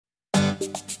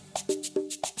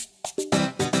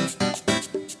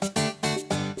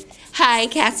Hi,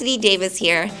 Cassadee Davis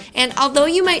here, and although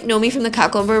you might know me from the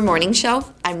Cuckover Morning Show,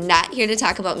 I'm not here to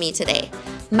talk about me today.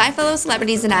 My fellow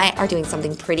celebrities and I are doing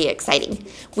something pretty exciting.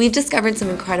 We've discovered some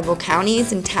incredible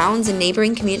counties and towns and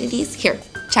neighboring communities. Here,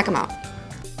 check them out.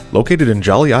 Located in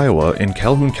Jolley, Iowa, in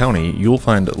Calhoun County, you'll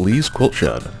find Lee's Quilt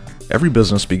Shed. Every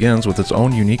business begins with its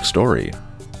own unique story.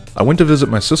 I went to visit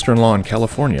my sister-in-law in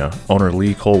California, owner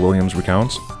Lee Cole Williams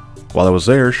recounts. While I was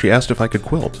there, she asked if I could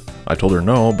quilt. I told her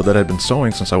no, but that I'd been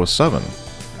sewing since I was 7.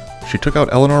 She took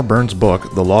out Eleanor Burns'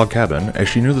 book, The Log Cabin, as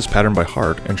she knew this pattern by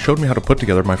heart, and showed me how to put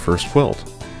together my first quilt.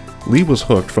 Lee was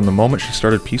hooked from the moment she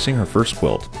started piecing her first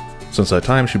quilt. Since that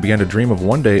time, she began to dream of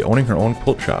one day owning her own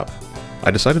quilt shop.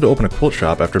 I decided to open a quilt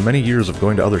shop after many years of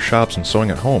going to other shops and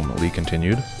sewing at home, Lee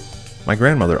continued. My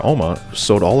grandmother, Oma,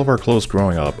 sewed all of our clothes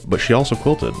growing up, but she also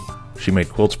quilted. She made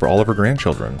quilts for all of her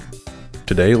grandchildren.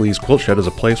 Today, Lee's Quilt Shed is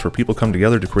a place where people come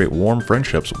together to create warm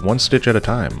friendships one stitch at a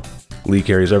time. Lee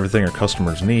carries everything her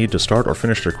customers need to start or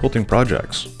finish their quilting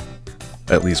projects.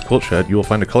 At Lee's Quilt Shed, you will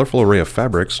find a colorful array of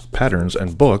fabrics, patterns,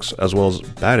 and books, as well as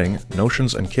batting,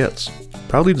 notions, and kits.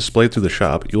 Proudly displayed through the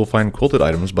shop, you will find quilted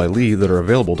items by Lee that are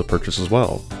available to purchase as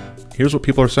well. Here's what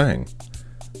people are saying.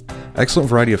 Excellent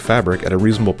variety of fabric at a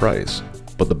reasonable price,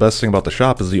 but the best thing about the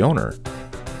shop is the owner.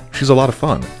 She's a lot of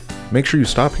fun. Make sure you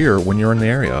stop here when you're in the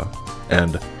area.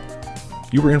 And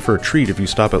you were in for a treat if you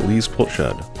stop at Lee's Quilt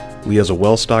Shed. Lee has a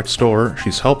well-stocked store,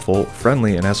 she's helpful,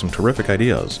 friendly, and has some terrific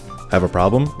ideas. Have a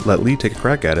problem? Let Lee take a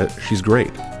crack at it, she's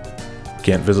great.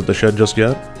 Can't visit the shed just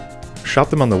yet? Shop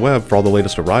them on the web for all the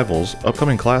latest arrivals,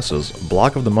 upcoming classes,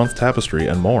 block of the month tapestry,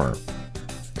 and more.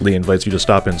 Lee invites you to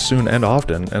stop in soon and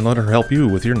often and let her help you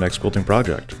with your next quilting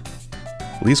project.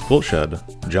 Lee's Quilt Shed,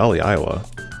 Jolley, Iowa.